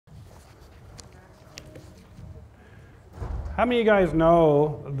How many of you guys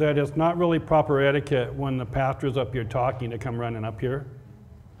know that it's not really proper etiquette when the pastor's up here talking to come running up here?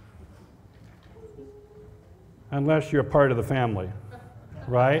 Unless you're a part of the family,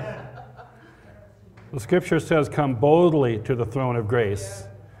 right? The scripture says, come boldly to the throne of grace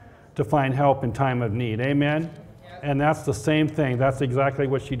to find help in time of need. Amen? And that's the same thing. That's exactly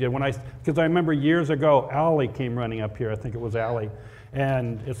what she did. Because I remember years ago, Allie came running up here. I think it was Allie.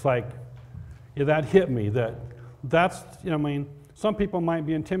 And it's like, yeah, that hit me. That's, I mean, some people might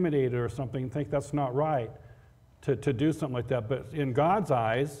be intimidated or something and think that's not right to do something like that. But in God's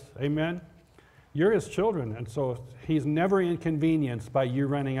eyes, amen, you're his children. And so he's never inconvenienced by you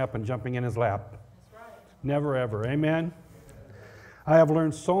running up and jumping in his lap. That's right. Never, ever. Amen? I have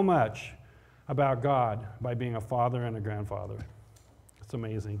learned so much about God by being a father and a grandfather. It's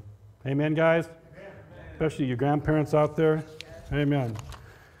amazing. Amen, guys? Amen. Especially you grandparents out there. Amen.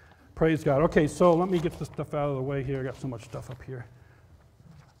 Praise God. Okay, so let me get this stuff out of the way here. I got so much stuff up here.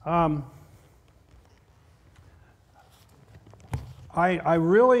 I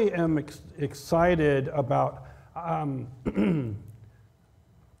really am excited about. Have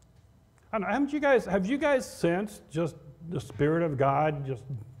you guys sensed just the Spirit of God just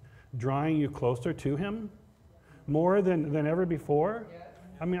drawing you closer to Him more than ever before? Yeah.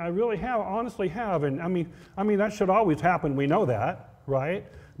 I mean, I really have, honestly have, and I mean that should always happen. We know that, right?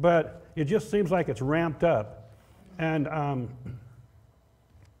 But it just seems like it's ramped up, and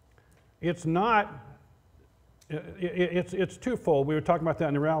it's not. It's twofold. We were talking about that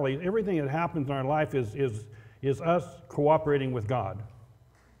in the rally. Everything that happens in our life is us cooperating with God.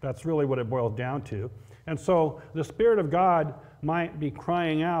 That's really what it boils down to. And so the Spirit of God might be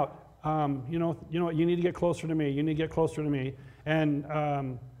crying out, you know what, you need to get closer to me. You need to get closer to me.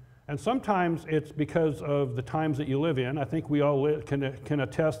 And sometimes it's because of the times that you live in. I think we all can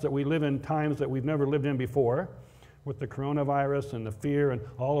attest that we live in times that we've never lived in before, with the coronavirus and the fear and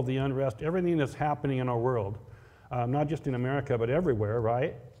all of the unrest, everything that's happening in our world, not just in America, but everywhere,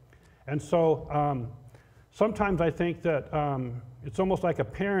 right? And so sometimes I think that it's almost like a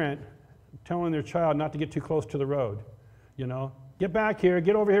parent telling their child not to get too close to the road, you know? Get back here,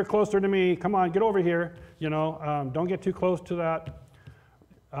 get over here closer to me, come on, get over here, you know, don't get too close to that.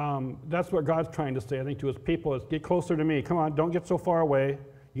 That's what God's trying to say, I think, to his people is get closer to me, come on, don't get so far away,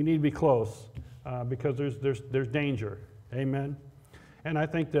 you need to be close, because there's danger, amen? And I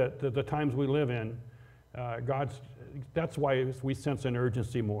think that the times we live in, that's why we sense an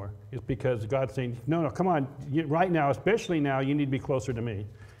urgency more, is because God's saying, no, come on, right now, especially now, you need to be closer to me.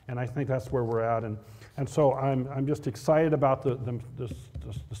 And I think that's where we're at. And so I'm just excited about the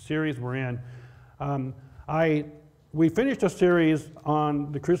series we're in. We finished a series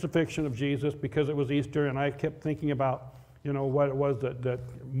on the crucifixion of Jesus because it was Easter, and I kept thinking about, you know, what it was that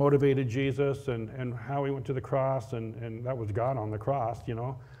motivated Jesus and how he went to the cross, and that was God on the cross, you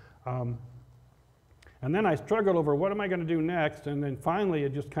know. And then I struggled over what am I going to do next, and then finally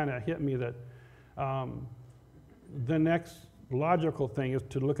it just kind of hit me that the next logical thing is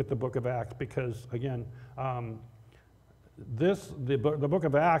to look at the book of Acts, because again, the book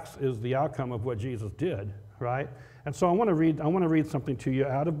of Acts is the outcome of what Jesus did, right? And so I want to read something to you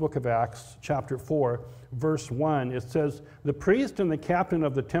out of book of Acts, chapter 4, verse 1. It says, the priest and the captain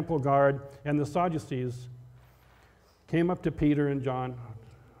of the temple guard and the Sadducees came up to Peter and John.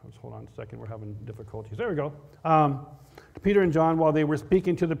 Let's hold on a second, we're having difficulties. There we go. Peter and John, while they were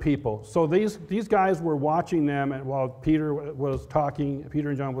speaking to the people. So these guys were watching them, and while Peter was talking, Peter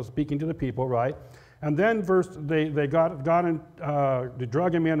and John was speaking to the people, right? And then they got in, they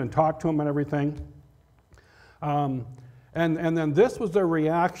drug him in and talked to him and everything. And then this was their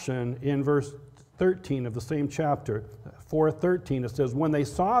reaction in verse 13 of the same chapter, 4:13. It says, when they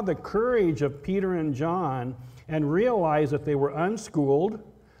saw the courage of Peter and John and realized that they were unschooled,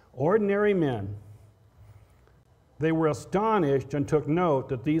 ordinary men, they were astonished and took note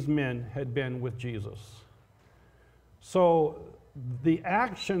that these men had been with Jesus. So the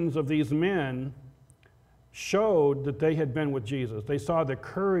actions of these men showed that they had been with Jesus. They saw the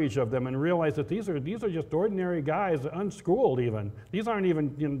courage of them and realized that these are just ordinary guys, unschooled even. These aren't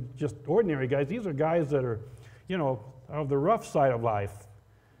even just ordinary guys. These are guys that are, you know, of the rough side of life.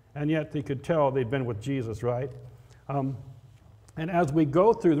 And yet they could tell they'd been with Jesus, right? And as we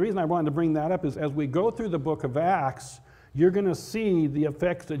go through, the reason I wanted to bring that up is as we go through the book of Acts, you're going to see the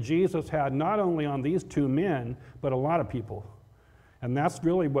effects that Jesus had not only on these two men, but a lot of people. And that's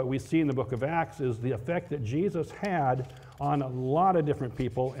really what we see in the book of Acts is the effect that Jesus had on a lot of different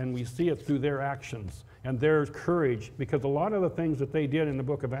people, and we see it through their actions and their courage, because a lot of the things that they did in the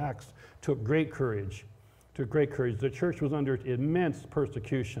book of Acts took great courage. The church was under immense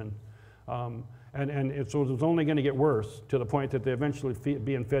persecution. So it was only going to get worse to the point that they eventually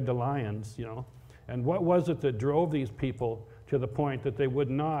being fed to lions, you know. And what was it that drove these people to the point that they would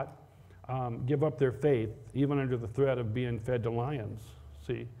not give up their faith, even under the threat of being fed to lions?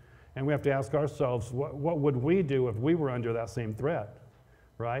 See? And we have to ask ourselves, what would we do if we were under that same threat,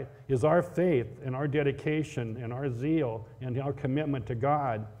 right? Is our faith and our dedication and our zeal and our commitment to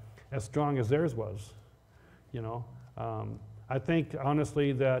God as strong as theirs was? You know, I think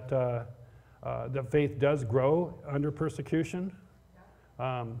honestly that that faith does grow under persecution,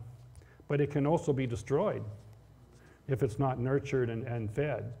 but it can also be destroyed if it's not nurtured and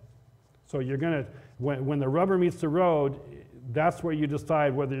fed. So you're going to, when the rubber meets the road, that's where you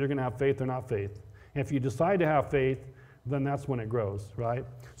decide whether you're going to have faith or not faith. And if you decide to have faith, then that's when it grows, right?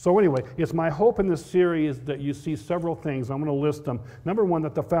 So anyway, it's my hope in this series that you see several things. I'm going to list them. Number one,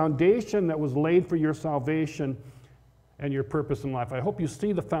 that the foundation that was laid for your salvation and your purpose in life. I hope you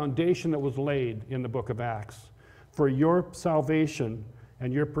see the foundation that was laid in the book of Acts for your salvation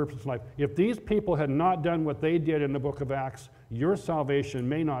and your purpose in life. If these people had not done what they did in the book of Acts, your salvation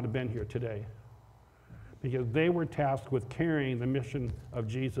may not have been here today, because they were tasked with carrying the mission of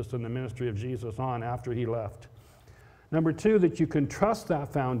Jesus and the ministry of Jesus on after he left. Number two, that you can trust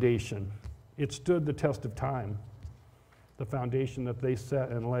that foundation. It stood the test of time, the foundation that they set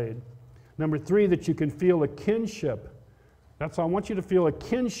and laid. Number three, that you can feel a kinship. That's all. I want you to feel a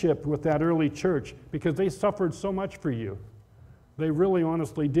kinship with that early church, because they suffered so much for you. They really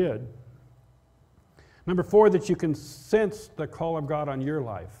honestly did. Number four, that you can sense the call of God on your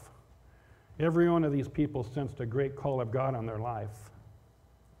life. Every one of these people sensed a great call of God on their life.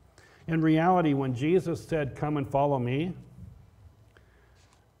 In reality, when Jesus said, "Come and follow me,"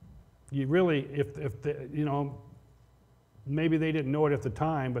 you really, you know, maybe they didn't know it at the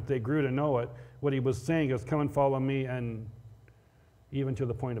time, but they grew to know it. What he was saying is, "Come and follow me," and even to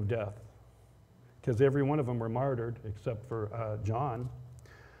the point of death, because every one of them were martyred except for John.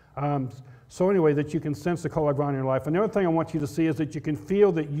 So anyway, that you can sense the call of God in your life. Another thing I want you to see is that you can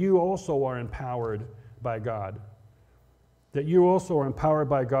feel that you also are empowered by God. That you also are empowered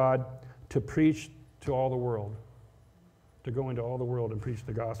by God to preach to all the world, to go into all the world and preach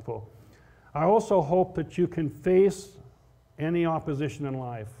the gospel. I also hope that you can face any opposition in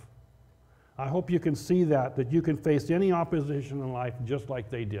life. I hope you can see that you can face any opposition in life just like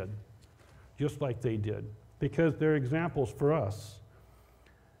they did. Just like they did. Because they're examples for us.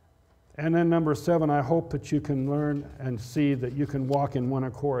 And then number seven, I hope that you can learn and see that you can walk in one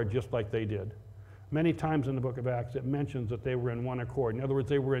accord just like they did. Many times in the book of Acts it mentions that they were in one accord. In other words,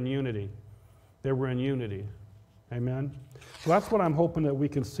 they were in unity. They were in unity. Amen? So that's what I'm hoping that we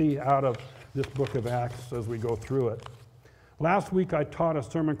can see out of this book of Acts as we go through it. Last week I taught a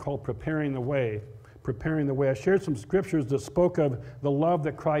sermon called Preparing the Way. Preparing the Way. I shared some scriptures that spoke of the love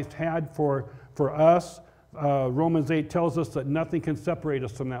that Christ had for us. Romans 8 tells us that nothing can separate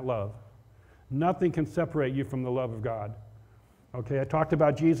us from that love. Nothing can separate you from the love of God. Okay, I talked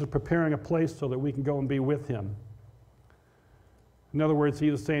about Jesus preparing a place so that we can go and be with him. In other words, he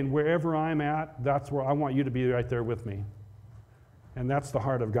was saying, wherever I'm at, that's where I want you to be, right there with me. And that's the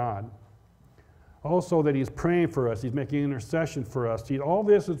heart of God. Also that he's praying for us. He's making intercession for us. All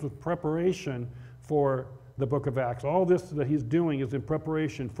this is with preparation for the book of Acts. All this that he's doing is in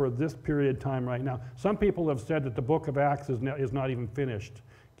preparation for this period of time right now. Some people have said that the book of Acts is not even finished.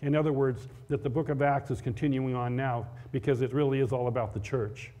 In other words, that the book of Acts is continuing on now because it really is all about the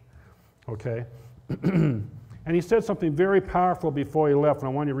church. Okay? And he said something very powerful before he left, and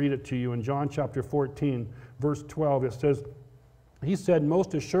I want to read it to you. In John chapter 14, verse 12, it says, he said,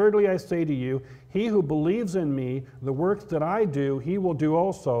 "Most assuredly I say to you, he who believes in me, the works that I do, he will do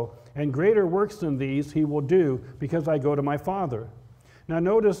also, and greater works than these he will do, because I go to my Father." Now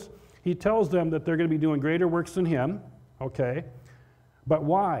notice, he tells them that they're going to be doing greater works than him, okay? But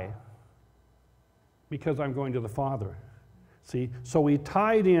why? Because I'm going to the Father. See, so he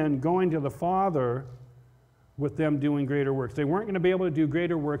tied in going to the Father with them doing greater works. They weren't going to be able to do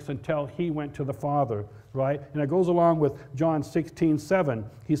greater works until he went to the Father, right? And it goes along with John 16:7.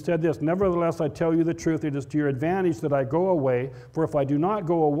 He said this, "Nevertheless, I tell you the truth, it is to your advantage that I go away, for if I do not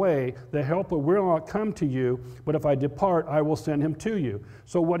go away, the Helper will not come to you, but if I depart, I will send him to you."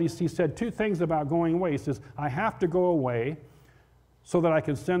 So what he said two things about going away. He says, I have to go away so that I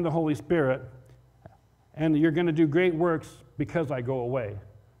can send the Holy Spirit, and you're going to do great works because I go away.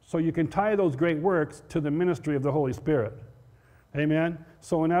 So you can tie those great works to the ministry of the Holy Spirit. Amen?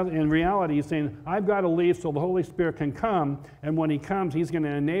 So in reality, he's saying, I've got to leave so the Holy Spirit can come, and when he comes, he's going to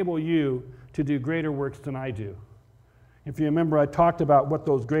enable you to do greater works than I do. If you remember, I talked about what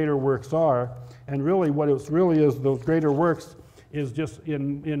those greater works are, and really what it really is, those greater works is just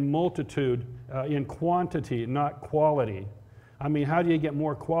in multitude, in quantity, not quality. I mean, how do you get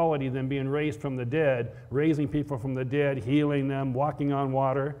more quality than being raised from the dead, raising people from the dead, healing them, walking on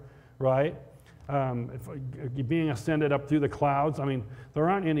water, right? Being ascended up through the clouds. I mean, there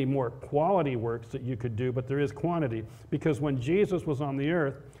aren't any more quality works that you could do, but there is quantity. Because when Jesus was on the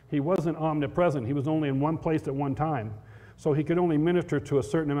earth, he wasn't omnipresent. He was only in one place at one time. So he could only minister to a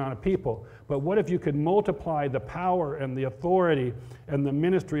certain amount of people. But what if you could multiply the power and the authority and the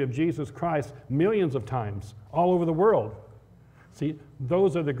ministry of Jesus Christ millions of times all over the world? See,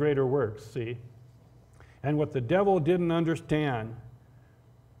 those are the greater works, see? And what the devil didn't understand,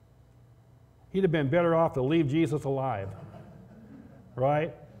 he'd have been better off to leave Jesus alive,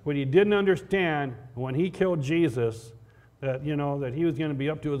 right? What he didn't understand when he killed Jesus, that, you know, that he was going to be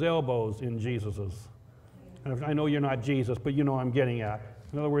up to his elbows in Jesus's. And I know you're not Jesus, but you know what I'm getting at.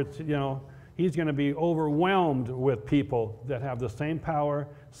 In other words, you know, he's going to be overwhelmed with people that have the same power,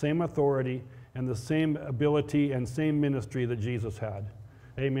 same authority, and the same ability and same ministry that Jesus had.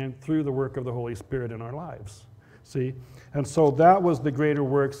 Amen. Through the work of the Holy Spirit in our lives. See? And so that was the greater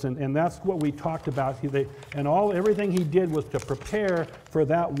works, and that's what we talked about. Everything he did was to prepare for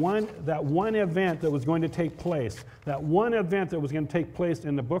that one event that was going to take place. That one event that was going to take place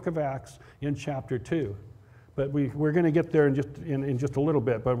in the book of Acts in chapter 2. But we're going to get there in just a little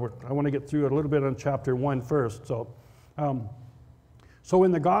bit, but I want to get through it a little bit on chapter 1 first. So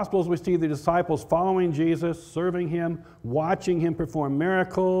in the Gospels, we see the disciples following Jesus, serving him, watching him perform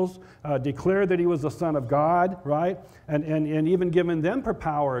miracles, declare that he was the Son of God, right? And even given them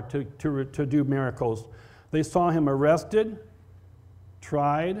power to do miracles. They saw him arrested,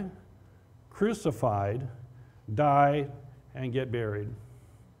 tried, crucified, die, and get buried.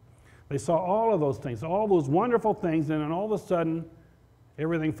 They saw all of those things, all those wonderful things, and then all of a sudden,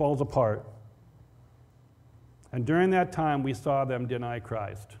 everything falls apart. And during that time, we saw them deny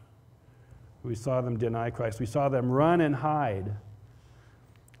Christ. We saw them deny Christ. We saw them run and hide.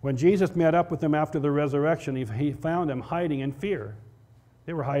 When Jesus met up with them after the resurrection, he found them hiding in fear.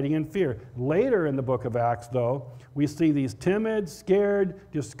 They were hiding in fear. Later in the book of Acts, though, we see these timid, scared,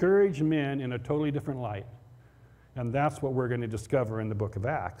 discouraged men in a totally different light. And that's what we're going to discover in the book of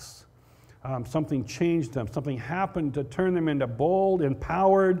Acts. Something changed them. Something happened to turn them into bold,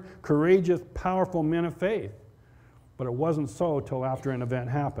 empowered, courageous, powerful men of faith. But it wasn't so till after an event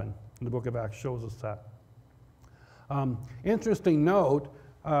happened. And the book of Acts shows us that. Interesting note,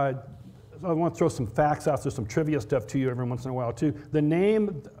 I want to throw some facts out there, some trivia stuff to you every once in a while too. The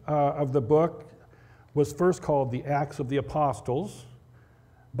name of the book was first called the Acts of the Apostles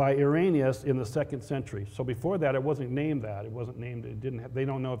by Irenaeus in the 2nd century. So before that, it wasn't named that. It wasn't named. It didn't. They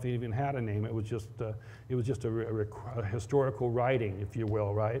don't know if it even had a name. It was just a historical writing, if you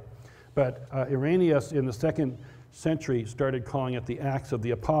will, right? But Irenaeus in the 2nd century started calling it the Acts of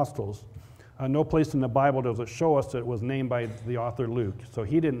the Apostles. No place in the Bible does it show us that it was named by the author Luke, so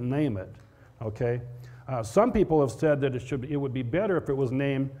he didn't name it. Okay. Some people have said that it would be better if it was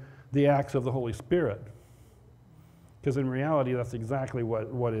named the Acts of the Holy Spirit. Because in reality, that's exactly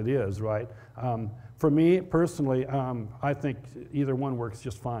what it is, right? For me, personally, I think either one works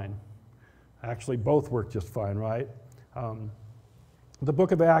just fine. Actually, both work just fine, right? The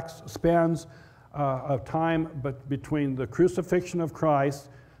book of Acts spans a time between the crucifixion of Christ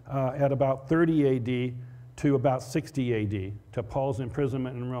at about 30 A.D. to about 60 A.D., to Paul's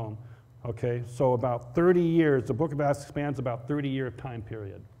imprisonment in Rome. Okay, so about 30 years, the book of Acts spans about 30-year time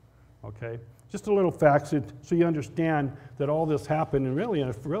period. Okay? Just a little facts so you understand that all this happened in really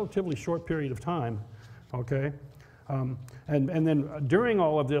a relatively short period of time, okay? And then during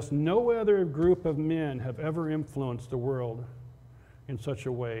all of this, no other group of men have ever influenced the world in such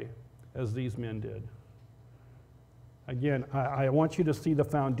a way as these men did. Again, I want you to see the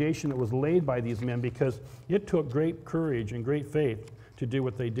foundation that was laid by these men because it took great courage and great faith to do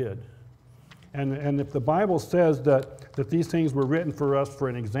what they did. And if the Bible says that these things were written for us for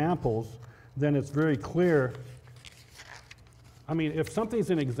an examples, then it's very clear. I mean, if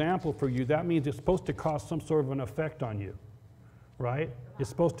something's an example for you, that means it's supposed to cause some sort of an effect on you, right? It's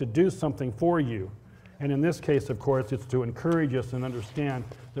supposed to do something for you. And in this case, of course, it's to encourage us and understand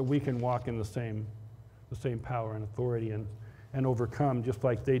that we can walk in the same power and authority and overcome just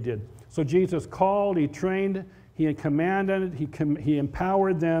like they did. So Jesus called, he trained, he commanded, he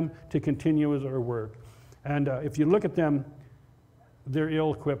empowered them to continue his work. And if you look at them, they're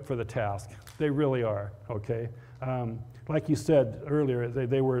ill-equipped for the task. They really are, okay? Like you said earlier,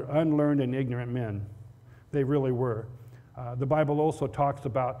 they were unlearned and ignorant men. They really were. The Bible also talks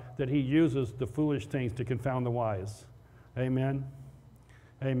about that he uses the foolish things to confound the wise. Amen?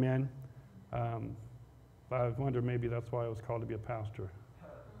 Amen. I wonder maybe that's why I was called to be a pastor.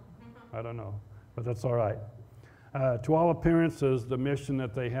 I don't know, but that's all right. To all appearances, the mission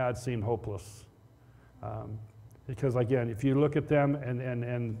that they had seemed hopeless. Because again, if you look at them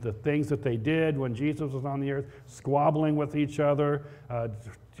and the things that they did when Jesus was on the earth, squabbling with each other,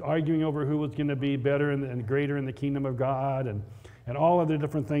 arguing over who was going to be better and greater in the kingdom of God, and all of the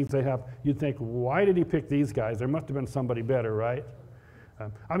different things they have, you'd think, why did he pick these guys? There must have been somebody better, right?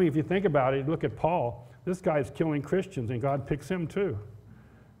 I mean, if you think about it, look at Paul. This guy's killing Christians, and God picks him too.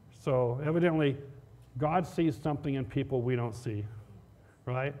 So evidently, God sees something in people we don't see,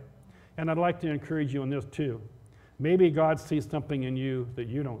 right? And I'd like to encourage you in this too. Maybe God sees something in you that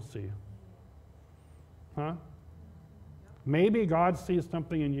you don't see. Huh? Maybe God sees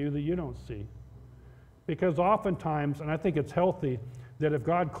something in you that you don't see. Because oftentimes, and I think it's healthy, that if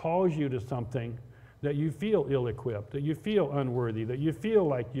God calls you to something, that you feel ill-equipped, that you feel unworthy, that you feel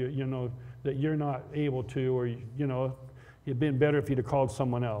like you know that you're not able to, or you know, it'd been better if you'd have called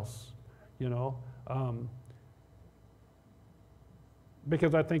someone else, you know.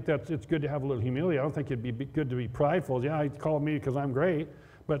 Because I think that it's good to have a little humility. I don't think it'd be good to be prideful. Yeah, he called me because I'm great.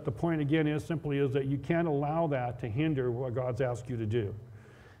 But the point again is simply is that you can't allow that to hinder what God's asked you to do.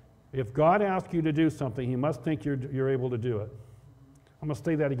 If God asks you to do something, he must think you're able to do it. I'm going to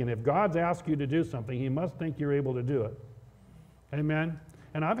say that again. If God's asked you to do something, he must think you're able to do it. Amen?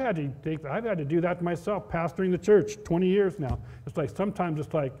 And I've had to do that myself, pastoring the church 20 years now. It's like sometimes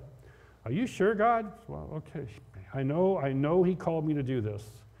it's like, are you sure, God? Well, okay. I know he called me to do this.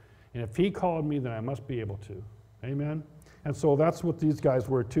 And if he called me, then I must be able to. Amen? And so that's what these guys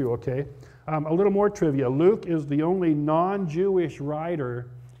were too, okay? A little more trivia. Luke is the only non-Jewish writer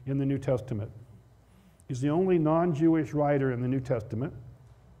in the New Testament. He's the only non-Jewish writer in the New Testament.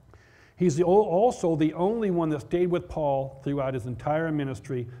 He's also the only one that stayed with Paul throughout his entire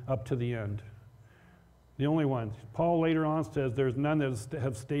ministry up to the end. The only one. Paul later on says, there's none that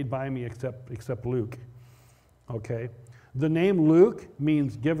have stayed by me except Luke. Okay? The name Luke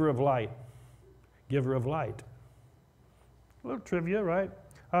means giver of light. Giver of light. A little trivia, right?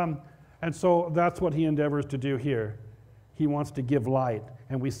 And so that's what he endeavors to do here. He wants to give light.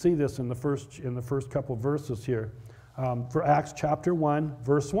 And we see this in the first couple verses here. For Acts chapter 1,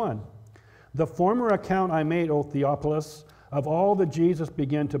 verse 1. The former account I made, O Theophilus, of all that Jesus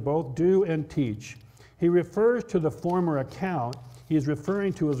began to both do and teach. He refers to the former account. He's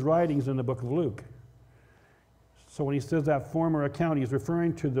referring to his writings in the book of Luke. So when he says that former account, he's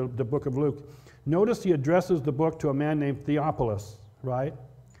referring to the book of Luke. Notice he addresses the book to a man named Theophilus, right?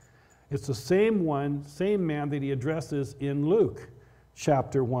 It's the same man that he addresses in Luke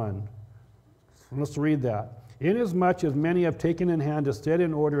chapter 1. Let's read that. Inasmuch as many have taken in hand to set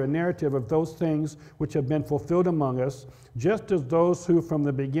in order a narrative of those things which have been fulfilled among us, just as those who from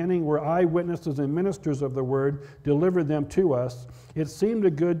the beginning were eyewitnesses and ministers of the word delivered them to us, it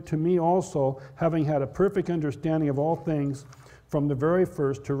seemed good to me also, having had a perfect understanding of all things from the very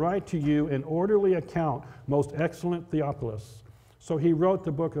first, to write to you an orderly account, most excellent Theophilus. So he wrote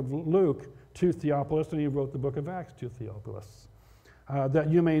the book of Luke to Theophilus, and he wrote the book of Acts to Theophilus. That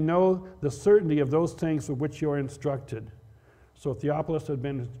you may know the certainty of those things for which you are instructed. So Theophilus had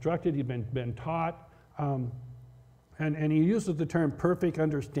been instructed, he'd been taught, and he uses the term perfect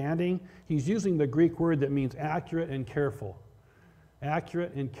understanding. He's using the Greek word that means accurate and careful.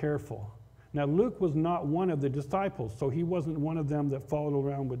 Accurate and careful. Now Luke was not one of the disciples, so he wasn't one of them that followed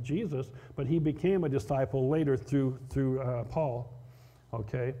around with Jesus, but he became a disciple later through Paul.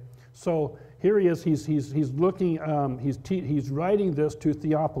 Okay? So here he is, he's looking, he's writing this to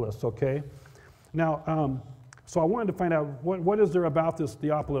Theophilus, okay? Now, so I wanted to find out, what is there about this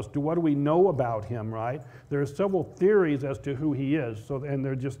Theophilus? What do we know about him, right? There are several theories as to who he is, and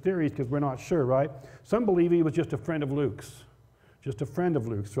they're just theories because we're not sure, right? Some believe he was just a friend of Luke's,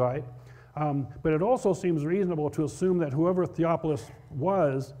 right? But it also seems reasonable to assume that whoever Theophilus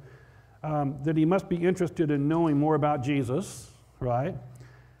was, that he must be interested in knowing more about Jesus, right?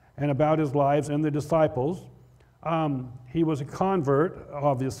 And about his lives and the disciples. He was a convert,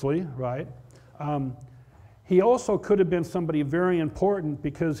 obviously, right? He also could have been somebody very important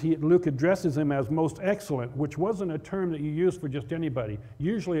because Luke addresses him as most excellent, which wasn't a term that you used for just anybody.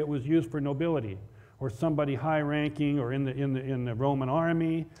 Usually it was used for nobility or somebody high-ranking or in the Roman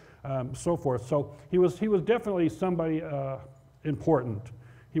army, so forth. So he was definitely somebody important.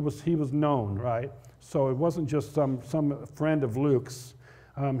 He was known, right? So it wasn't just some friend of Luke's.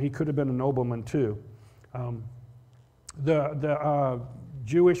 He could have been a nobleman too. The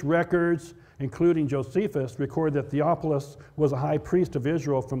Jewish records, including Josephus, record that Theophilus was a high priest of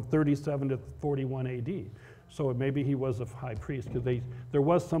Israel from 37 to 41 AD. So maybe he was a high priest because there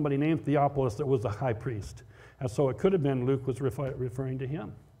was somebody named Theophilus that was a high priest. And so it could have been Luke was referring to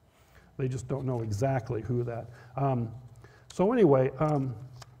him. They just don't know exactly who that. So anyway,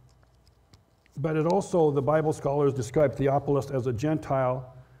 but it also, the Bible scholars describe Theophilus as a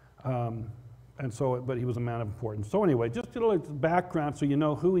Gentile, but he was a man of importance. So anyway, just a little background so you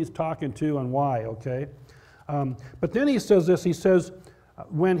know who he's talking to and why, okay? But then he says this, he says,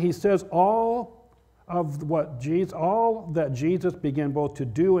 when he says all that Jesus began both to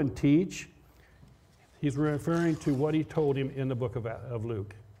do and teach, he's referring to what he told him in the book of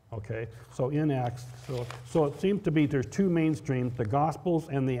Luke. Okay, so in Acts, so it seems to be there's two main streams, the Gospels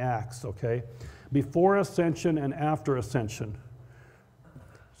and the Acts, okay? Before ascension and after ascension.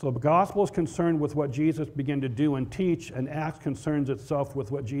 So the Gospel is concerned with what Jesus began to do and teach, and Acts concerns itself with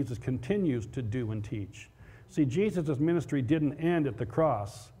what Jesus continues to do and teach. See, Jesus' ministry didn't end at the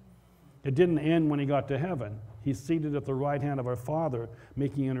cross. It didn't end when he got to heaven. He's seated at the right hand of our Father,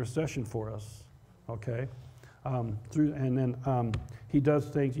 making intercession for us, okay? He does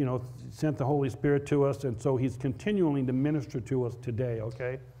things, sent the Holy Spirit to us, and so he's continuing to minister to us today,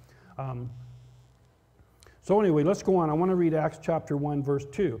 okay? So anyway, let's go on. I want to read Acts chapter 1, verse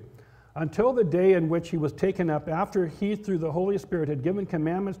 2. Until the day in which he was taken up, after he, through the Holy Spirit, had given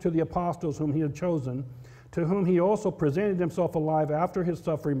commandments to the apostles whom he had chosen, to whom he also presented himself alive after his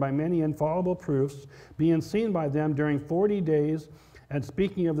suffering by many infallible proofs, being seen by them during 40 days, and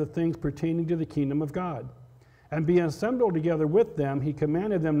speaking of the things pertaining to the kingdom of God. And being assembled together with them, he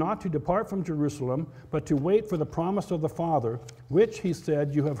commanded them not to depart from Jerusalem, but to wait for the promise of the Father, which, he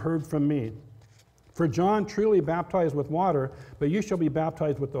said, you have heard from me. For John truly baptized with water, but you shall be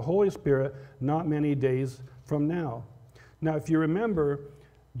baptized with the Holy Spirit not many days from now. Now, if you remember,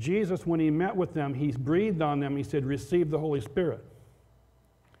 Jesus, when he met with them, he breathed on them, he said, receive the Holy Spirit.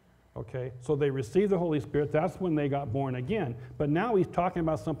 Okay, so they received the Holy Spirit, that's when they got born again. But now he's talking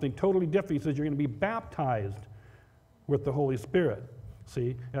about something totally different. He says you're going to be baptized with the Holy Spirit.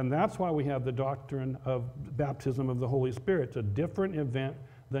 See, and that's why we have the doctrine of baptism of the Holy Spirit. It's a different event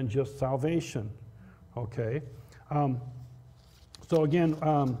than just salvation. Okay, so again,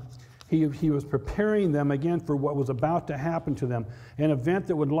 he was preparing them again for what was about to happen to them, an event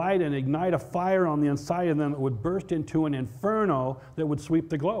that would light and ignite a fire on the inside of them that would burst into an inferno that would sweep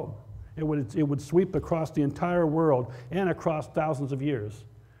the globe. It would sweep across the entire world and across thousands of years.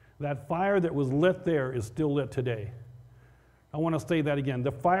 That fire that was lit there is still lit today. I want to say that again.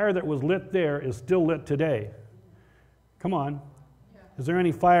 The fire that was lit there is still lit today. Come on. Is there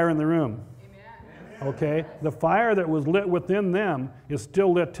any fire in the room? Amen. Okay. The fire that was lit within them is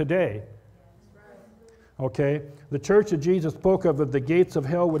still lit today. Okay. The church that Jesus spoke of that the gates of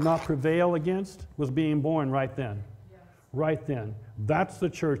hell would not prevail against was being born right then. Right then. That's the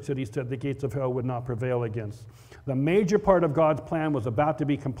church that he said the gates of hell would not prevail against. The major part of God's plan was about to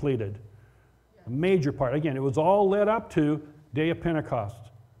be completed. A major part. Again, it was all led up to day of Pentecost.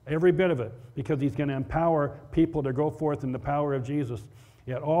 Every bit of it. Because he's going to empower people to go forth in the power of Jesus.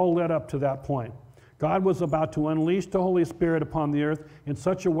 It all led up to that point. God was about to unleash the Holy Spirit upon the earth in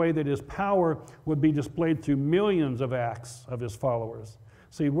such a way that his power would be displayed through millions of acts of his followers.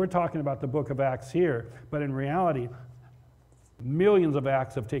 See, we're talking about the book of Acts here, but in reality, millions of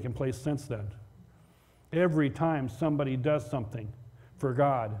acts have taken place since then. Every time somebody does something for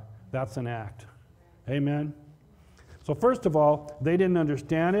God, that's an act. Amen? So first of all, they didn't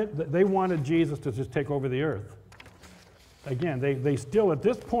understand it. They wanted Jesus to just take over the earth. Again, they still, at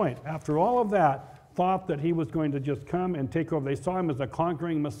this point, after all of that, thought that he was going to just come and take over. They saw him as a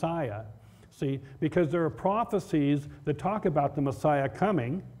conquering Messiah. See, because there are prophecies that talk about the Messiah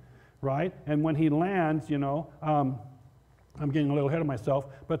coming, right? And when he lands, I'm getting a little ahead of myself,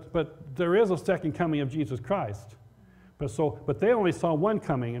 but there is a second coming of Jesus Christ. But they only saw one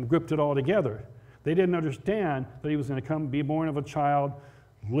coming and grouped it all together. They didn't understand that he was going to come, be born of a child,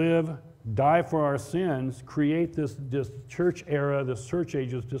 live, die for our sins, create this church era, this church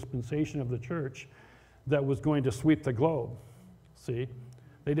age, this dispensation of the church that was going to sweep the globe. See?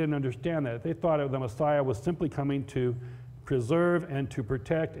 They didn't understand that. They thought the Messiah was simply coming to preserve and to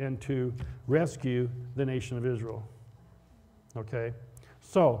protect and to rescue the nation of Israel. Okay?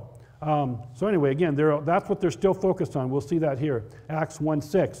 So anyway, again, that's what they're still focused on. We'll see that here. Acts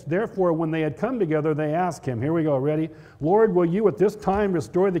 1:6. Therefore, when they had come together, they asked him, here we go, ready? Lord, will you at this time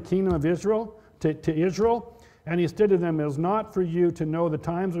restore the kingdom of Israel to Israel? And he said to them, it is not for you to know the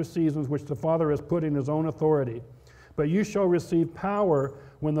times or seasons which the Father has put in his own authority. But you shall receive power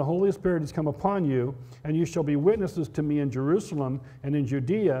when the Holy Spirit has come upon you, and you shall be witnesses to me in Jerusalem and in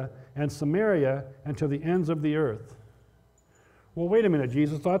Judea and Samaria and to the ends of the earth. Well, wait a minute,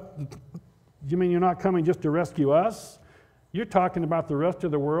 Jesus. You mean you're not coming just to rescue us? You're talking about the rest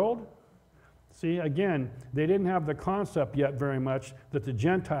of the world? See, again, they didn't have the concept yet very much that the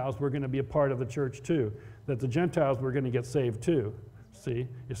Gentiles were going to be a part of the church too, that the Gentiles were going to get saved too. See,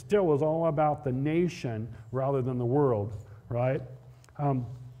 it still was all about the nation rather than the world, right?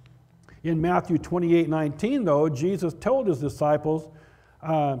 In Matthew 28:19, though, Jesus told his disciples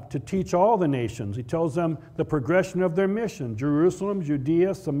to teach all the nations. He tells them the progression of their mission: Jerusalem,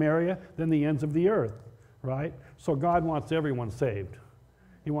 Judea, Samaria, then the ends of the earth, right? So God wants everyone saved.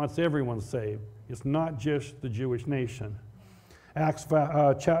 He wants everyone saved. It's not just the Jewish nation. Acts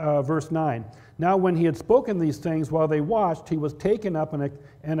verse 9. Now when he had spoken these things while they watched, he was taken up,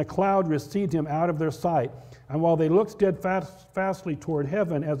 and a cloud received him out of their sight. And while they looked steadfastly toward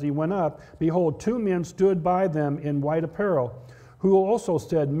heaven as he went up, behold, 2 men stood by them in white apparel, who also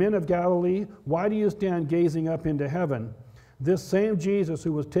said, Men of Galilee, why do you stand gazing up into heaven? This same Jesus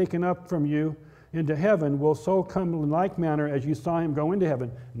who was taken up from you into heaven will so come in like manner as you saw him go into heaven.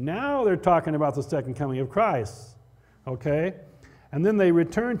 Now they're talking about the second coming of Christ. Okay? And then they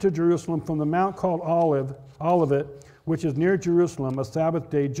returned to Jerusalem from the mount called Olivet, which is near Jerusalem, a Sabbath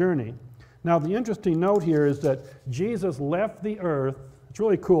day journey. Now the interesting note here is that Jesus left the earth. It's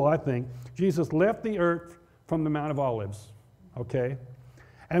really cool, I think. Jesus left the earth from the Mount of Olives. Okay?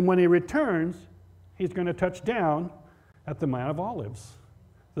 And when he returns, he's going to touch down at the Mount of Olives.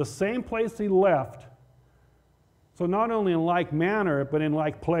 The same place he left. So not only in like manner, but in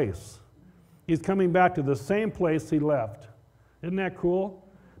like place. He's coming back to the same place he left. Isn't that cool?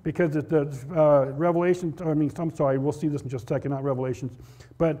 Because it's the I'm sorry, we'll see this in just a second, not Revelations,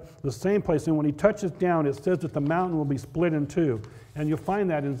 but the same place. And when he touches down, it says that the mountain will be split in two. And you'll find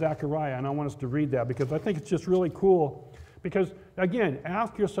that in Zechariah, and I want us to read that because I think it's just really cool. Because, again,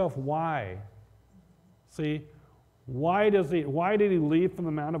 ask yourself why. See? Why did he leave from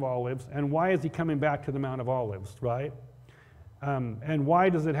the Mount of Olives, and why is he coming back to the Mount of Olives, right? And why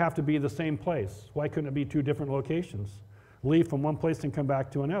does it have to be the same place? Why couldn't it be 2 different locations? Leave from one place and come back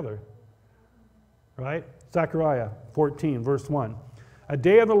to another, right? Zechariah 14, verse 1. A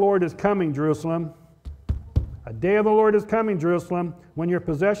day of the Lord is coming, Jerusalem. A day of the Lord is coming, Jerusalem, when your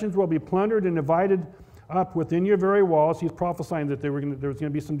possessions will be plundered and divided up within your very walls. He's prophesying that there was going to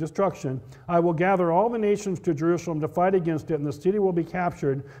be some destruction. I will gather all the nations to Jerusalem to fight against it, and the city will be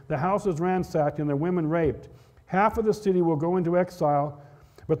captured, the houses ransacked, and the women raped. Half of the city will go into exile,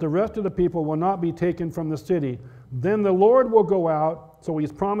 but the rest of the people will not be taken from the city. Then the Lord will go out, so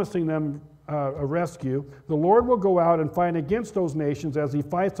he's promising them a rescue. The Lord will go out and fight against those nations as he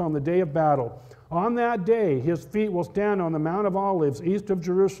fights on the day of battle. On that day, his feet will stand on the Mount of Olives east of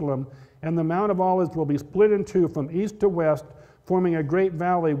Jerusalem, and the Mount of Olives will be split in two from east to west, forming a great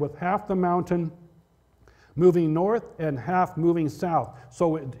valley with half the mountain moving north and half moving south.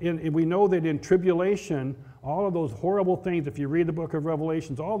 So we know that in tribulation, all of those horrible things, if you read the book of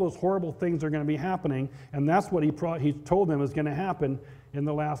Revelations, all those horrible things are going to be happening, and that's what he told them is going to happen in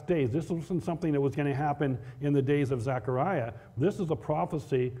the last days. This wasn't something that was going to happen in the days of Zechariah. This is a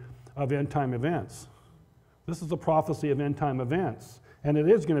prophecy of end-time events. This is a prophecy of end-time events. And it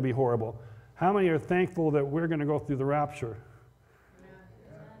is going to be horrible. How many are thankful that we're going to go through the rapture?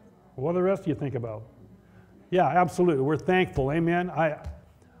 What do the rest of you think about? Yeah, absolutely. We're thankful. Amen.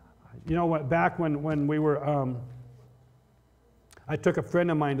 You know what? Back when we were, I took a friend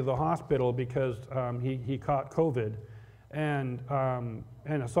of mine to the hospital because he caught COVID, and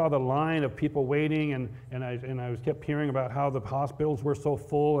I saw the line of people waiting, and I kept hearing about how the hospitals were so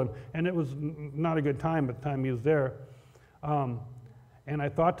full, and it was not a good time at the time he was there. And I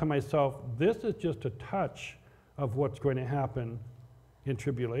thought to myself, this is just a touch of what's going to happen in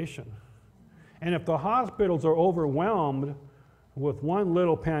tribulation. And if the hospitals are overwhelmed with one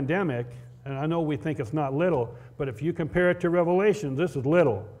little pandemic, and I know we think it's not little, but if you compare it to Revelation, this is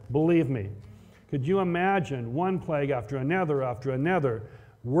little, believe me. Could you imagine one plague after another,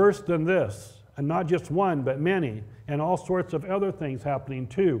 worse than this? And not just one, but many, and all sorts of other things happening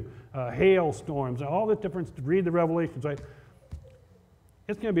too. Hailstorms, all the different, read the Revelations, right?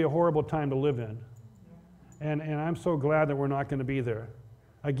 It's going to be a horrible time to live in. And I'm so glad that we're not going to be there.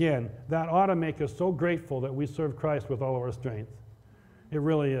 Again, that ought to make us so grateful that we serve Christ with all of our strength. It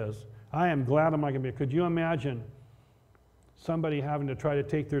really is. I am glad I'm not going to be. Could you imagine somebody having to try to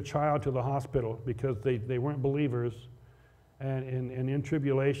take their child to the hospital because they weren't believers and in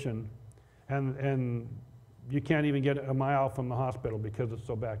tribulation, and you can't even get a mile from the hospital because it's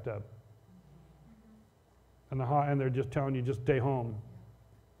so backed up. And they're just telling you, just stay home.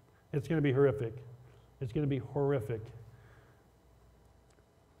 It's going to be horrific. It's going to be horrific.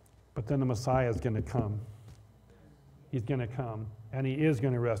 But then the Messiah is going to come. He's going to come, and he is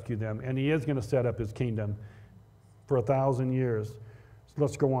going to rescue them, and he is going to set up his kingdom for 1,000 years. So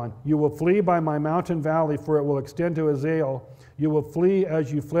let's go on. You will flee by my mountain valley, for it will extend to Azael. You will flee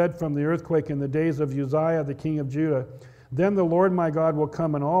as you fled from the earthquake in the days of Uzziah, the king of Judah. Then the Lord my God will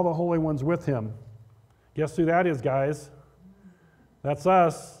come, and all the holy ones with him. Guess who that is, guys? That's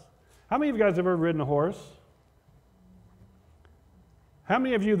us. How many of you guys have ever ridden a horse? How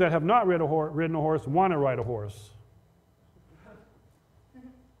many of you that have not ridden a horse want to ride a horse?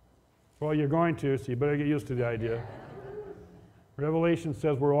 Well, you're going to, so you better get used to the idea. Revelation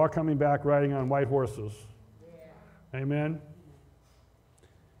says we're all coming back riding on white horses. Yeah. Amen?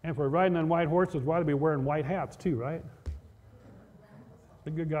 And if we're riding on white horses, we ought to be wearing white hats too, right?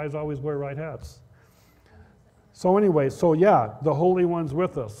 The good guys always wear white hats. So anyway, the Holy One's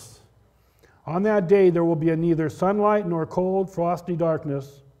with us. On that day there will be neither sunlight nor cold, frosty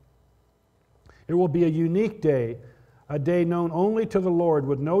darkness. It will be a unique day, a day known only to the Lord,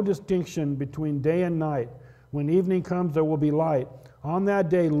 with no distinction between day and night. When evening comes, there will be light. On that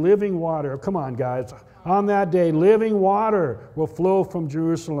day, living water, come on guys, on that day, living water will flow from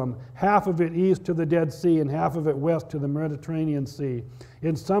Jerusalem, half of it east to the Dead Sea and half of it west to the Mediterranean Sea.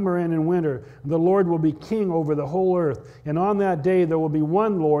 In summer and in winter, the Lord will be king over the whole earth. And on that day, there will be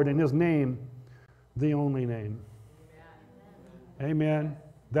one Lord, and his name, the only name. Amen. Amen.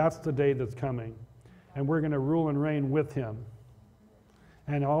 That's the day that's coming. And we're going to rule and reign with him.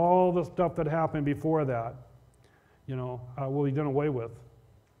 And all the stuff that happened before that, will be done away with.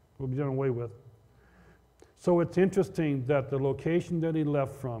 Will be done away with. So it's interesting that the location that he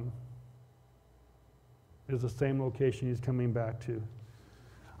left from is the same location he's coming back to.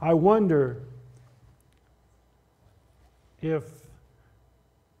 I wonder if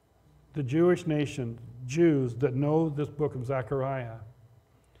the Jewish nation, Jews that know this book of Zechariah,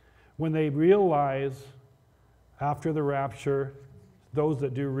 when they realize after the rapture, those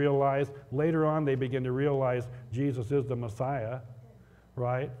that do realize, later on they begin to realize Jesus is the Messiah,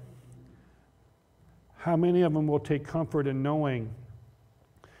 right? How many of them will take comfort in knowing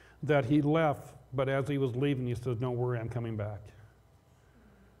that he left, but as he was leaving, he says, don't worry, I'm coming back.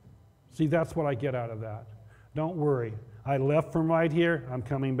 See, that's what I get out of that. Don't worry. I left from right here, I'm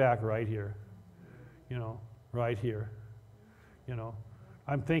coming back right here. Right here.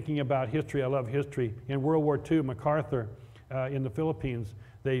 I'm thinking about history. I love history. In World War II, MacArthur, in the Philippines,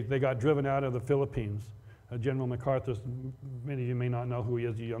 they got driven out of the Philippines. General MacArthur, many of you may not know who he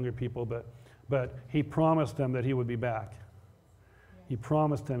is, you younger people, but he promised them that he would be back. He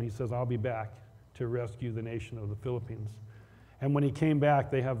promised them, he says, I'll be back to rescue the nation of the Philippines. And when he came back,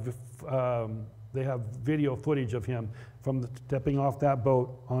 they have video footage of him from stepping off that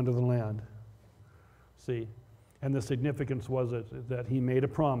boat onto the land. See? And the significance was that he made a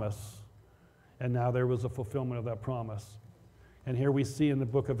promise, and now there was a fulfillment of that promise. And here we see in the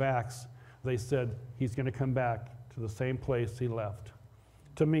book of Acts, they said he's going to come back to the same place he left.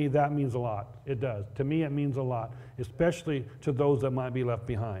 To me, that means a lot. It does. To me, it means a lot, especially to those that might be left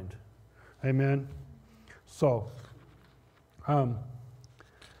behind. Amen? So,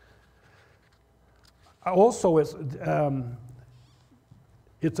 also, it's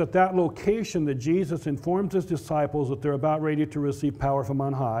at that location that Jesus informs his disciples that they're about ready to receive power from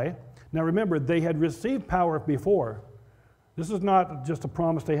on high. Now remember, they had received power before. This is not just a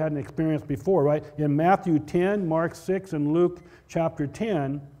promise they hadn't experienced before, right? In Matthew 10, Mark 6, and Luke chapter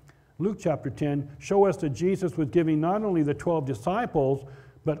 10 show us that Jesus was giving not only the 12 disciples,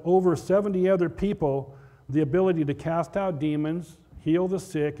 but over 70 other people the ability to cast out demons, heal the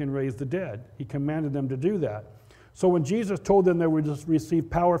sick, and raise the dead. He commanded them to do that. So when Jesus told them they would just receive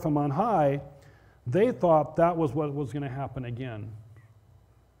power from on high, they thought that was what was going to happen again.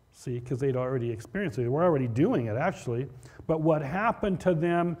 See, because they'd already experienced it. They were already doing it, actually. But what happened to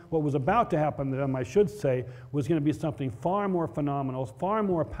them, what was about to happen to them, I should say, was going to be something far more phenomenal, far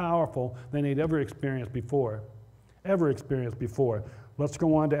more powerful than they'd ever experienced before. Let's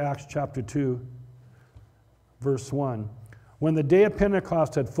go on to Acts chapter 2, verse 1. When the day of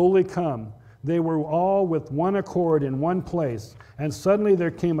Pentecost had fully come, they were all with one accord in one place, and suddenly there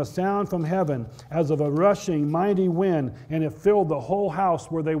came a sound from heaven as of a rushing mighty wind, and it filled the whole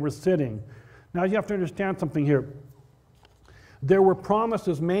house where they were sitting. Now you have to understand something here. There were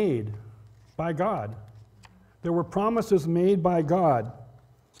promises made by God. There were promises made by God,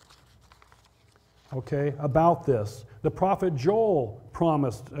 okay, about this. The prophet Joel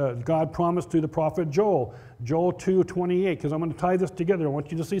promised, God promised through the prophet Joel 2:28, because I'm going to tie this together. I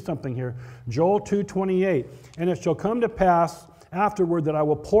want you to see something here. Joel 2:28, and it shall come to pass afterward that I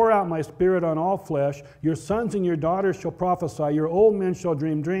will pour out my spirit on all flesh. Your sons and your daughters shall prophesy. Your old men shall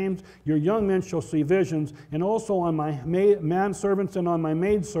dream dreams. Your young men shall see visions. And also on my manservants and on my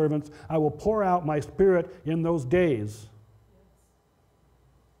maidservants I will pour out my spirit in those days.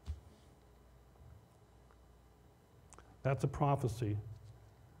 That's a prophecy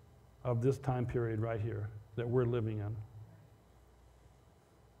of this time period right here that we're living in.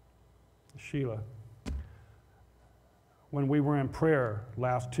 Sheila, when we were in prayer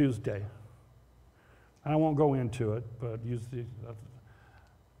last Tuesday, I won't go into it, but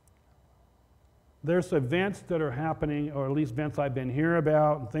there's events that are happening, or at least events I've been hearing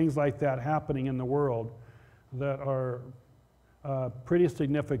about, and things like that happening in the world that are pretty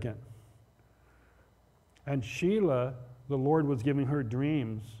significant. And Sheila, the Lord was giving her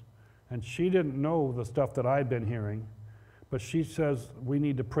dreams, and she didn't know the stuff that I'd been hearing, but she says we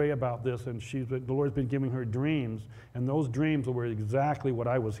need to pray about this, and the Lord's been giving her dreams, and those dreams were exactly what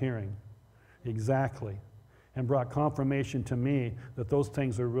I was hearing, exactly, and brought confirmation to me that those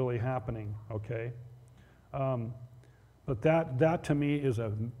things are really happening, okay? But that to me is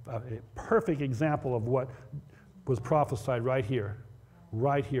a perfect example of what was prophesied right here,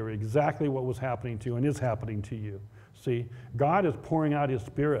 exactly what was happening to you and is happening to you. See, God is pouring out His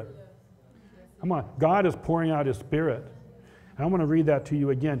Spirit. Come on, God is pouring out His Spirit. And I want to read that to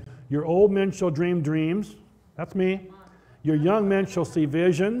you again. Your old men shall dream dreams. That's me. Your young men shall see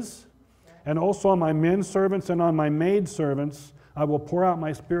visions. And also on my men servants and on my maid servants, I will pour out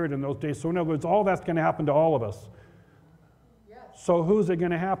my Spirit in those days. So in other words, all that's going to happen to all of us. So who's it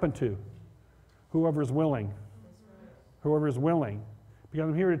going to happen to? Whoever's willing. Whoever is willing. Because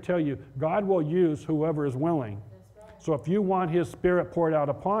I'm here to tell you, God will use whoever is willing. So if you want His Spirit poured out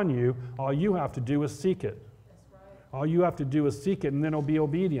upon you, all you have to do is seek it. All you have to do is seek it, and then it'll be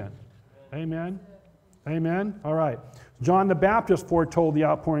obedient. Amen? Amen? All right. John the Baptist foretold the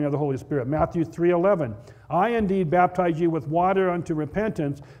outpouring of the Holy Spirit. Matthew 3:11. I indeed baptize you with water unto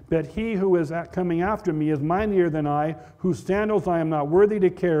repentance, but he who is coming after me is mightier than I, whose sandals I am not worthy to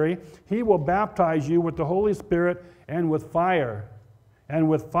carry. He will baptize you with the Holy Spirit and with fire. And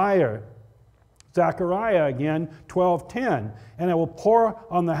with fire. Zechariah again, 12:10. And I will pour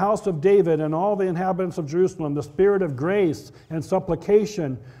on the house of David and all the inhabitants of Jerusalem the spirit of grace and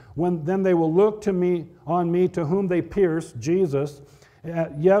supplication. Then they will look to me, on me, to whom they pierced, Jesus.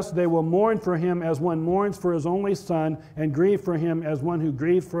 Yes, they will mourn for him as one mourns for his only son, and grieve for him as one who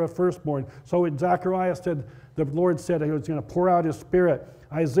grieves for a firstborn. So Zechariah said, the Lord said He was going to pour out His Spirit.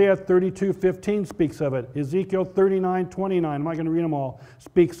 Isaiah 32:15 speaks of it. Ezekiel 39:29, I'm not going to read them all,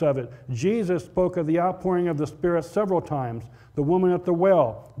 speaks of it. Jesus spoke of the outpouring of the Spirit several times. The woman at the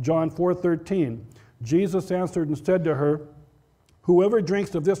well, John 4:13. Jesus answered and said to her, whoever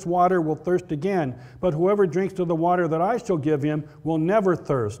drinks of this water will thirst again, but whoever drinks of the water that I shall give him will never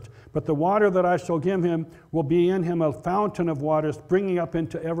thirst. But the water that I shall give him will be in him a fountain of water springing up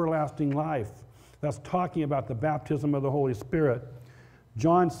into everlasting life. That's talking about the baptism of the Holy Spirit.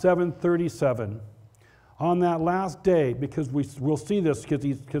 John 7:37. On that last day, because we'll see this,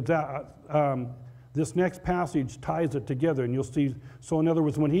 because this next passage ties it together, and you'll see. So in other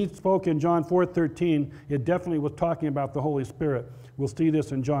words, when He spoke in John 4:13, it definitely was talking about the Holy Spirit. We'll see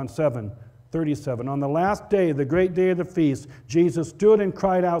this in John 7:37. On the last day, the great day of the feast, Jesus stood and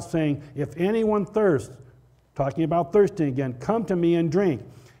cried out, saying, if anyone thirsts, talking about thirsting again, come to me and drink.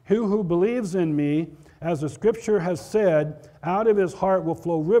 He who believes in me, as the Scripture has said, out of his heart will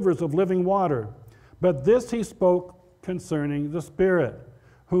flow rivers of living water. But this He spoke concerning the Spirit,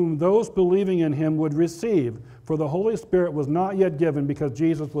 whom those believing in Him would receive. For the Holy Spirit was not yet given, because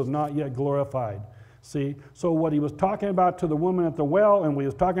Jesus was not yet glorified. See? So what He was talking about to the woman at the well, and what He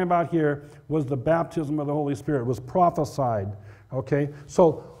was talking about here, was the baptism of the Holy Spirit. It was prophesied. Okay?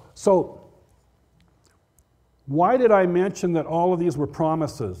 So why did I mention that all of these were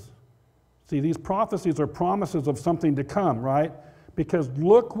promises? See, these prophecies are promises of something to come, right? Because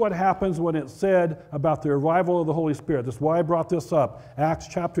look what happens when it's said about the arrival of the Holy Spirit. That's why I brought this up. Acts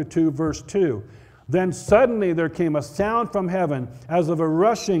chapter 2, verse 2. Then suddenly there came a sound from heaven as of a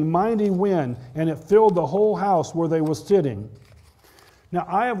rushing mighty wind, and it filled the whole house where they were sitting. Now,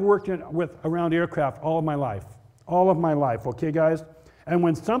 I have worked around aircraft all of my life, okay, guys? And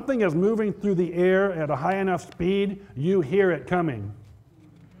when something is moving through the air at a high enough speed, you hear it coming.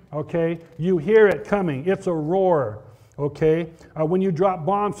 Okay? You hear it coming. It's a roar. Okay? When you drop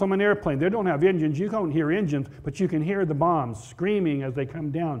bombs from an airplane, they don't have engines. You don't hear engines, but you can hear the bombs screaming as they come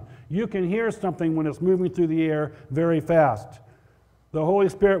down. You can hear something when it's moving through the air very fast. The Holy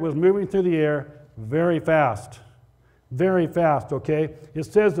Spirit was moving through the air very fast. Very fast, okay? It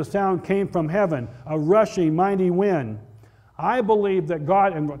says the sound came from heaven, a rushing, mighty wind. I believe that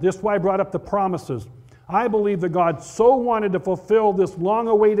God, and this is why I brought up the promises, I believe that God so wanted to fulfill this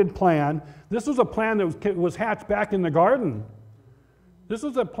long-awaited plan. This was a plan that was hatched back in the garden. This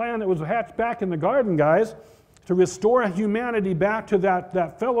was a plan that was hatched back in the garden, guys, to restore humanity back to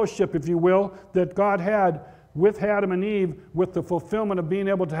that fellowship, if you will, that God had with Adam and Eve with the fulfillment of being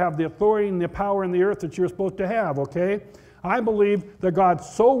able to have the authority and the power in the earth that you're supposed to have, okay? I believe that God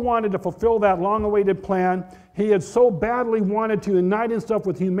so wanted to fulfill that long-awaited plan. He had so badly wanted to unite himself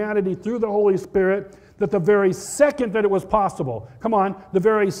with humanity through the Holy Spirit that the very second that it was possible, come on, the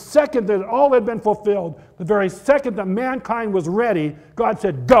very second that all had been fulfilled, the very second that mankind was ready, God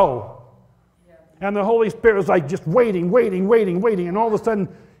said, go. Yeah. And the Holy Spirit was like just waiting, and all of a sudden,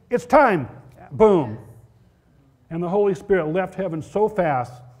 it's time. Boom. And the Holy Spirit left heaven so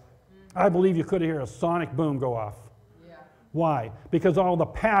fast, I believe you could hear a sonic boom go off. Why? Because all the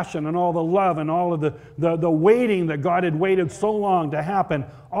passion and all the love and all of the waiting that God had waited so long to happen,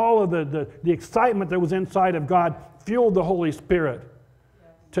 all of the excitement that was inside of God fueled the Holy Spirit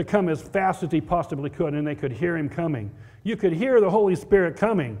to come as fast as he possibly could, and they could hear him coming. You could hear the Holy Spirit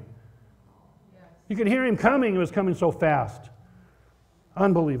coming. You could hear him coming. It was coming so fast.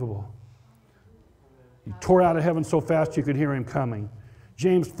 Unbelievable. He tore out of heaven so fast you could hear him coming.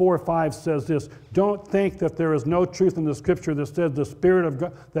 James 4:5 says this, don't think that there is no truth in the scripture that says the Spirit of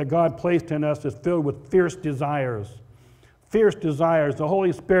God, that God placed in us is filled with fierce desires. Fierce desires. The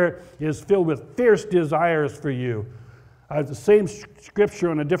Holy Spirit is filled with fierce desires for you. The same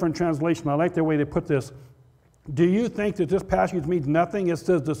scripture in a different translation. I like the way they put this. Do you think that this passage means nothing? It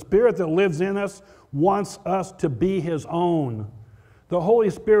says the Spirit that lives in us wants us to be his own. The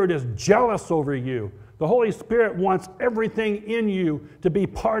Holy Spirit is jealous over you. The Holy Spirit wants everything in you to be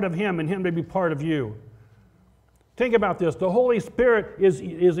part of him and him to be part of you. Think about this. The Holy Spirit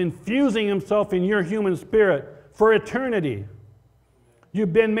is infusing himself in your human spirit for eternity.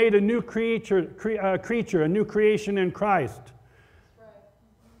 You've been made a new creature, a new creation in Christ.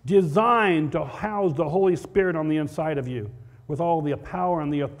 Designed to house the Holy Spirit on the inside of you with all the power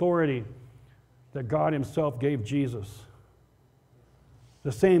and the authority that God himself gave Jesus.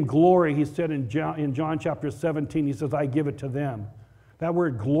 The same glory he said in John chapter 17, he says, I give it to them. That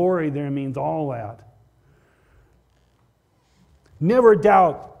word glory there means all that. Never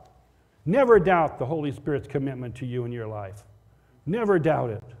doubt the Holy Spirit's commitment to you in your life. Never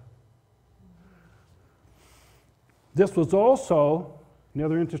doubt it. This was also,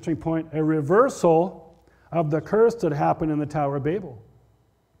 another interesting point, a reversal of the curse that happened in the Tower of Babel.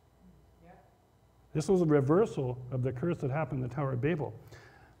 This was a reversal of the curse that happened in the Tower of Babel.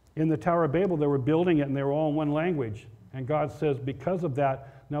 In the Tower of Babel, they were building it and they were all in one language. And God says, because of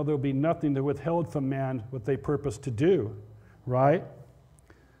that, now there will be nothing that withheld from man what they purpose to do. Right?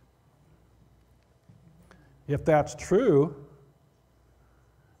 If that's true,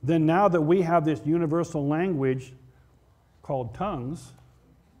 then now that we have this universal language called tongues,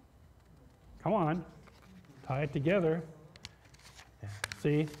 come on, tie it together.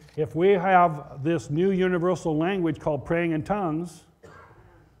 See, if we have this new universal language called praying in tongues,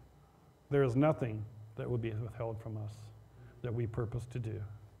 there is nothing that will be withheld from us that we purpose to do.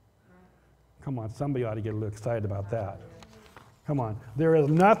 Come on, somebody ought to get a little excited about that. Come on. There is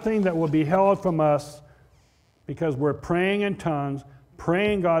nothing that will be held from us because we're praying in tongues,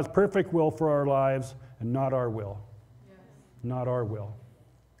 praying God's perfect will for our lives, and not our will. Yes. Not our will.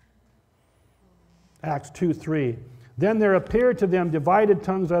 Acts 2:3. Then there appeared to them divided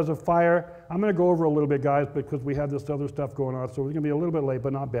tongues as of fire. I'm going to go over a little bit, guys, because we have this other stuff going on, so we're going to be a little bit late,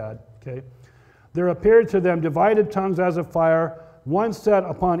 but not bad. Okay. There appeared to them divided tongues as of fire, one set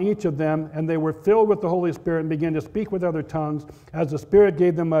upon each of them, and they were filled with the Holy Spirit and began to speak with other tongues as the Spirit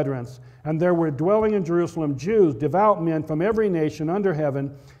gave them utterance. And there were dwelling in Jerusalem Jews, devout men from every nation under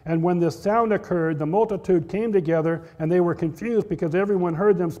heaven. And when this sound occurred, the multitude came together, and they were confused because everyone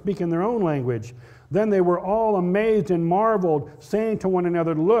heard them speak in their own language. Then they were all amazed and marveled, saying to one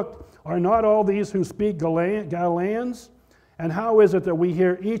another, Look, are not all these who speak Galileans? And how is it that we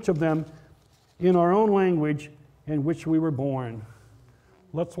hear each of them in our own language in which we were born?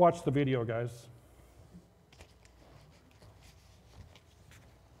 Let's watch the video, guys.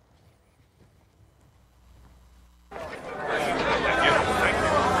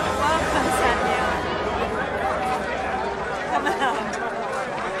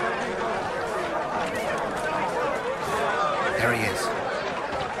 There he is.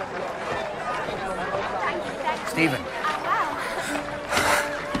 Stephen.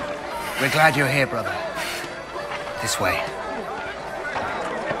 We're glad you're here, brother. This way.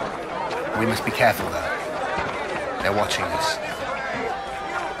 We must be careful, though. They're watching us.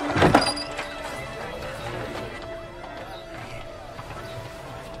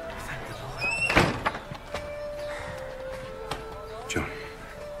 John,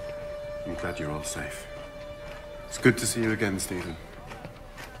 I'm glad you're all safe. It's good to see you again, Stephen.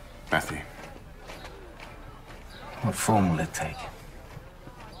 Matthew. What form will it take?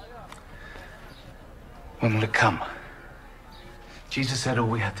 When will it come? Jesus said all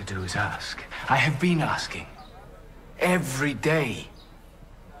we had to do is ask. I have been asking. Every day.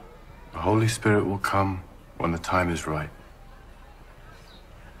 The Holy Spirit will come when the time is right.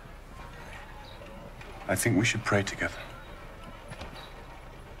 I think we should pray together.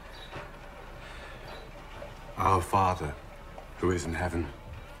 Our Father, who is in heaven,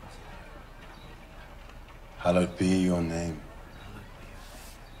 hallowed be your name.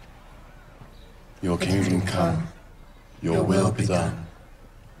 Your kingdom come, your will be done,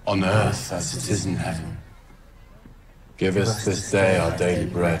 on earth as it is in heaven. Give us this day our daily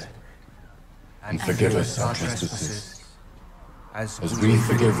bread, and forgive us our trespasses, as we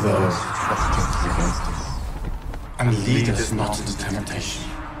forgive those who trespass against us. And lead us not into temptation,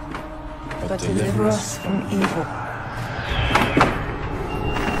 but deliver us from evil.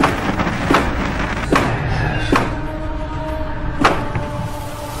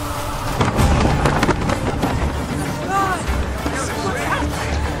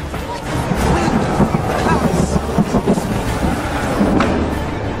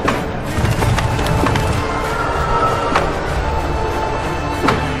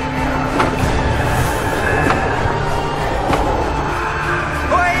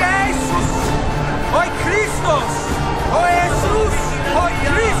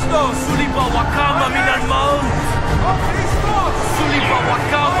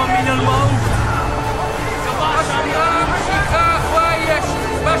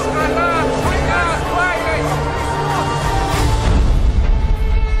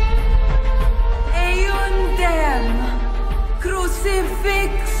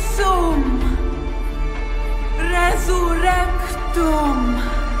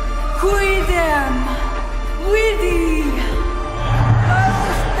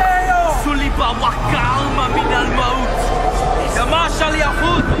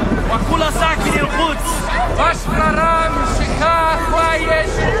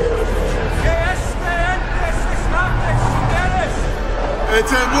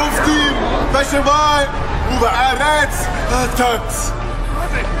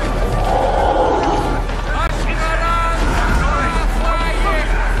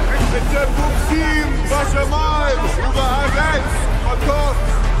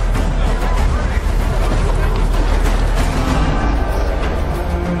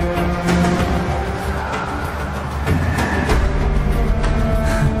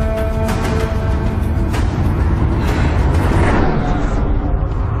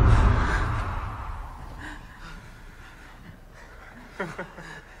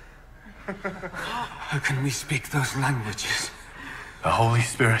 How can we speak those languages? The Holy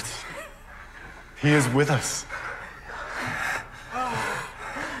Spirit, He is with us.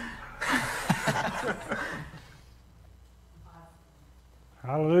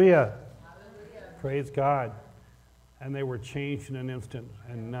 Hallelujah. Praise God. And they were changed in an instant,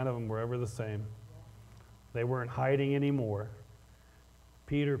 and none of them were ever the same. They weren't hiding anymore.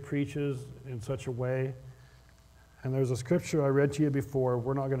 Peter preaches in such a way. And there's a scripture I read to you before.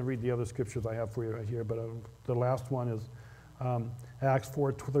 We're not going to read the other scriptures I have for you right here, but the last one is Acts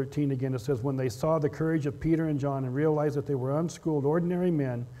 4:13 again. It says, when they saw the courage of Peter and John and realized that they were unschooled, ordinary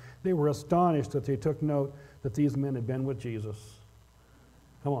men, they were astonished that they took note that these men had been with Jesus.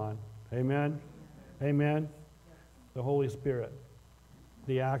 Come on. Amen? Amen? The Holy Spirit,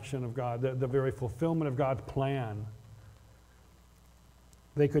 the action of God, the very fulfillment of God's plan.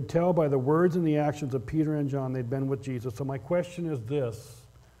 They could tell by the words and the actions of Peter and John they'd been with Jesus. So my question is this,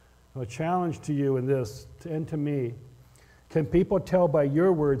 a challenge to you in this, and to me. Can people tell by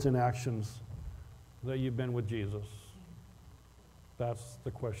your words and actions that you've been with Jesus? That's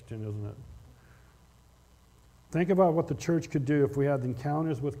the question, isn't it? Think about what the church could do if we had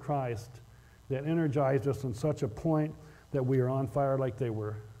encounters with Christ that energized us in such a point that we are on fire like they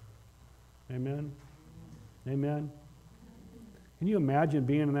were. Amen? Amen? Can you imagine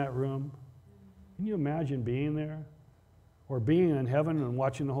being in that room? Can you imagine being there? Or being in heaven and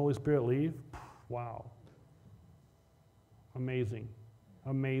watching the Holy Spirit leave? Wow. Amazing.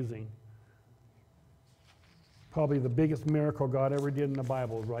 Amazing. Probably the biggest miracle God ever did in the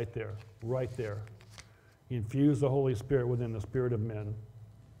Bible is right there. Right there. He infused the Holy Spirit within the spirit of men.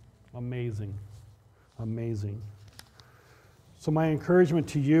 Amazing. Amazing. So my encouragement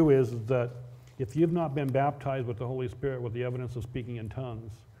to you is that if you've not been baptized with the Holy Spirit with the evidence of speaking in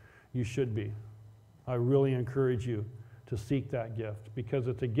tongues, you should be. I really encourage you to seek that gift because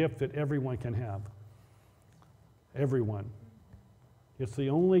it's a gift that everyone can have. Everyone. It's the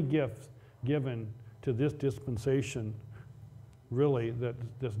only gift given to this dispensation, really,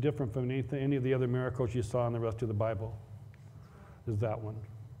 that's different from any of the other miracles you saw in the rest of the Bible, is that one.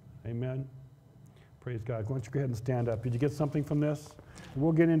 Amen? Praise God. Why don't you go ahead and stand up? Did you get something from this?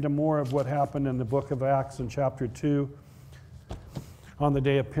 We'll get into more of what happened in the book of Acts in chapter 2 on the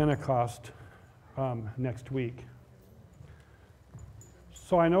day of Pentecost next week.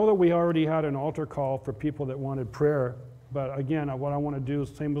 So I know that we already had an altar call for people that wanted prayer, but again, what I want to do is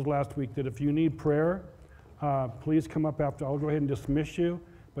same as last week, that if you need prayer, please come up after. I'll go ahead and dismiss you,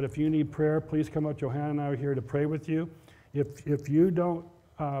 but if you need prayer, please come up. Johanna and I are here to pray with you. If you don't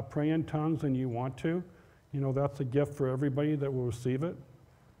pray in tongues and you want to, that's a gift for everybody that will receive it.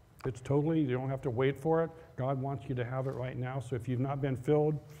 It's totally, you don't have to wait for it. God wants you to have it right now. So if you've not been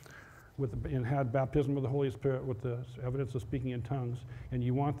filled and had baptism of the Holy Spirit with the evidence of speaking in tongues, and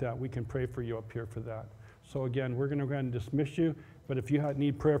you want that, we can pray for you up here for that. So again, we're going to go ahead and dismiss you, but if you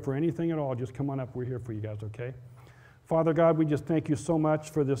need prayer for anything at all, just come on up. We're here for you guys, okay? Father God, we just thank you so much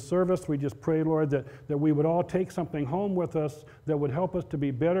for this service. We just pray, Lord, that we would all take something home with us that would help us to be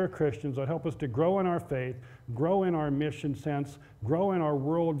better Christians, that help us to grow in our faith, grow in our mission sense, grow in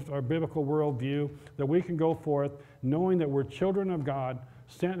our biblical worldview, that we can go forth knowing that we're children of God,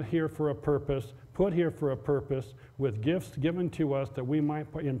 sent here for a purpose, put here for a purpose, with gifts given to us that we might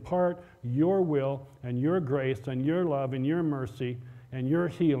impart your will and your grace and your love and your mercy and your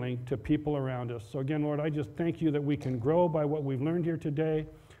healing to people around us. So again, Lord, I just thank you that we can grow by what we've learned here today.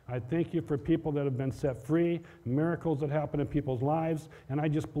 I thank you for people that have been set free, miracles that happen in people's lives, and I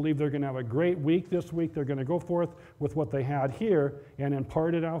just believe they're going to have a great week this week. They're going to go forth with what they had here and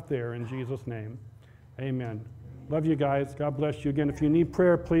impart it out there in Jesus' name. Amen. Love you guys. God bless you. Again, if you need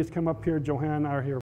prayer, please come up here. Johanna and I are here.